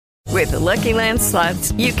With the Lucky Land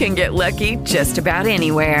Slots, you can get lucky just about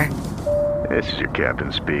anywhere. This is your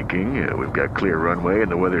captain speaking. We've got clear runway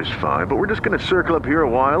and the weather's fine, but we're just going to circle up here a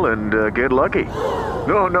while and get lucky.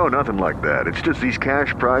 No, nothing like that. It's just these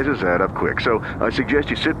cash prizes add up quick. So I suggest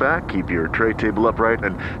you sit back, keep your tray table upright,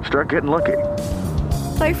 and start getting lucky.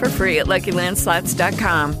 Play for free at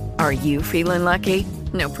LuckyLandSlots.com. Are you feeling lucky?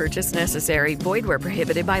 No purchase necessary. Void where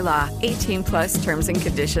prohibited by law. 18+ terms and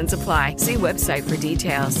conditions apply. See website for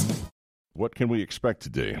details. What can we expect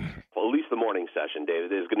today? Well, at least the morning session,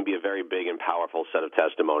 David, is going to be a very big and powerful set of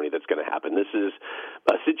testimony that's going to happen. This is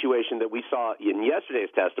a situation that we saw in yesterday's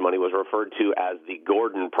testimony was referred to as the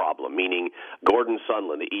Gordon problem, meaning Gordon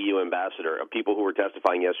Sondland, the EU ambassador. People who were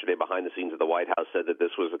testifying yesterday behind the scenes at the White House said that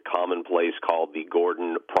this was a commonplace called the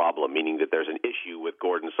Gordon problem, meaning that there's an issue with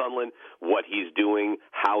Gordon Sondland, what he's doing,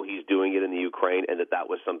 how he's doing it in the Ukraine, and that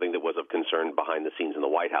was something that was of concern behind the scenes in the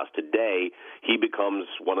White House. Today, he becomes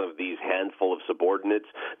one of these handful of subordinates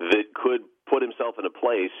that could put himself in a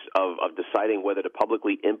place of deciding whether to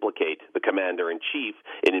publicly implicate the commander-in-chief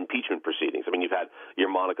in impeachment proceedings. I mean, you've had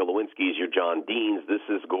your Monica Lewinsky's, your John Dean's. This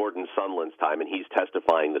is Gordon Sondland's time, and he's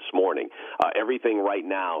testifying this morning. Everything right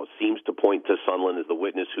now seems to point to Sondland as the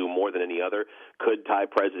witness who, more than any other, could tie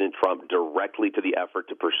President Trump directly to the effort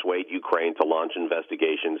to persuade Ukraine to launch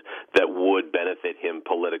investigations that would benefit him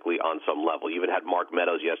politically on some level. You even had Mark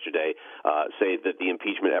Meadows yesterday say that the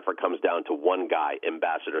impeachment effort comes down to one guy,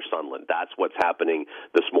 Ambassador Sondland. That's what's happening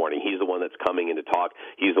this morning. He's the one that's coming in to talk.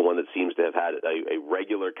 He's the one that seems to have had a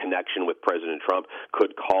regular connection with President Trump,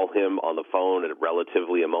 could call him on the phone at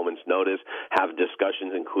relatively a moment's notice, have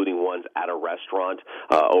discussions, including ones at a restaurant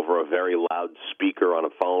over a very loud speaker on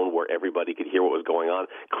a phone where everybody could hear what was going on.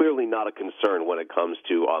 Clearly not a concern when it comes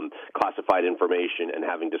to classified information and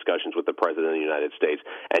having discussions with the President of the United States.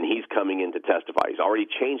 And he's coming in to testify. He's already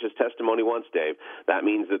changed his testimony once, Dave. That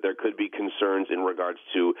means that there could be concerns in regards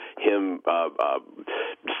to him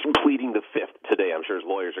pleading the fifth today. I'm sure his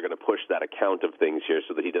lawyers are going to push that account of things here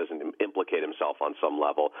so that he doesn't implicate himself on some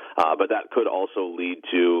level. But that could also lead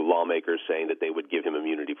to lawmakers saying that they would give him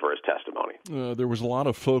immunity for his testimony. There was a lot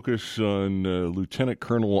of focus on Lieutenant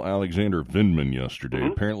Colonel Alexander Vindman yesterday.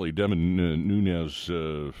 Mm-hmm. Apparently, Devin Nunes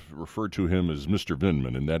referred to him as Mr.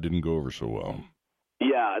 Vindman, and that didn't go over so well.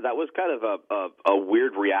 Yeah, that was kind of a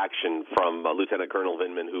weird reaction from Lieutenant Colonel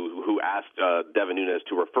Vindman, who asked Devin Nunes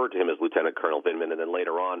to refer to him as Lieutenant Colonel Vindman, and then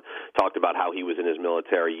later on talked about how he was in his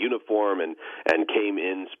military uniform and came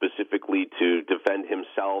in specifically to defend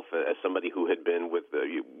himself as somebody who had been with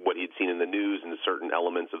what he'd seen in the news and certain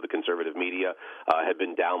elements of the conservative media had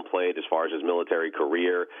been downplayed as far as his military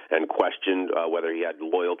career and questioned whether he had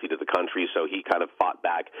loyalty to the country. So he kind of fought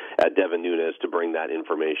back at Devin Nunes to bring that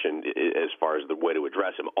information as far as the way to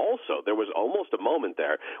address him. Also, there was almost a moment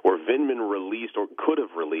there where Vindman released or could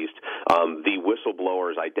have released the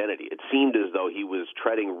whistleblower's identity. It seemed as though he was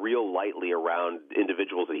treading real lightly around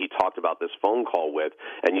individuals that he talked about this phone call with,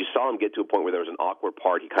 and you saw him get to a point where there was an awkward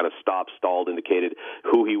part. He kind of stopped, stalled, indicated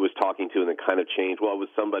who he was talking to, and then kind of changed. Well, it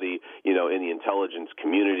was somebody, in the intelligence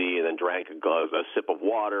community, and then drank a sip of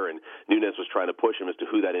water, and Nunes was trying to push him as to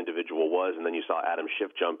who that individual was, and then you saw Adam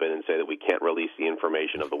Schiff jump in and say that we can't release the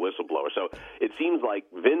information of the whistleblower. So it seems like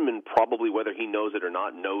Vindman, probably whether he knows it or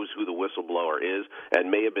not, knows who the whistleblower is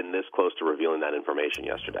and may have been this close to revealing that information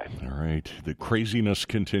yesterday. All right. The craziness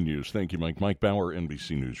continues. Thank you, Mike. Mike Bauer,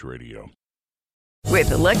 NBC News Radio. With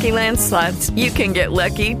the Lucky Land Slots, you can get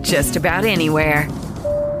lucky just about anywhere.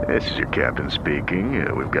 This is your captain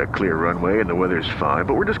speaking. We've got clear runway and the weather's fine,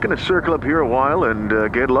 but we're just going to circle up here a while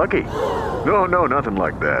and get lucky. No, nothing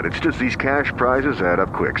like that. It's just these cash prizes add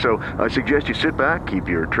up quick. So I suggest you sit back, keep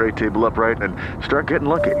your tray table upright, and start getting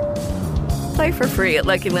lucky. Play for free at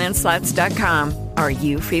LuckyLandSlots.com. Are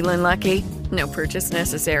you feeling lucky? No purchase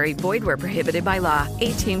necessary. Void where prohibited by law.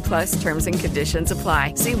 18+ terms and conditions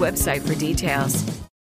apply. See website for details.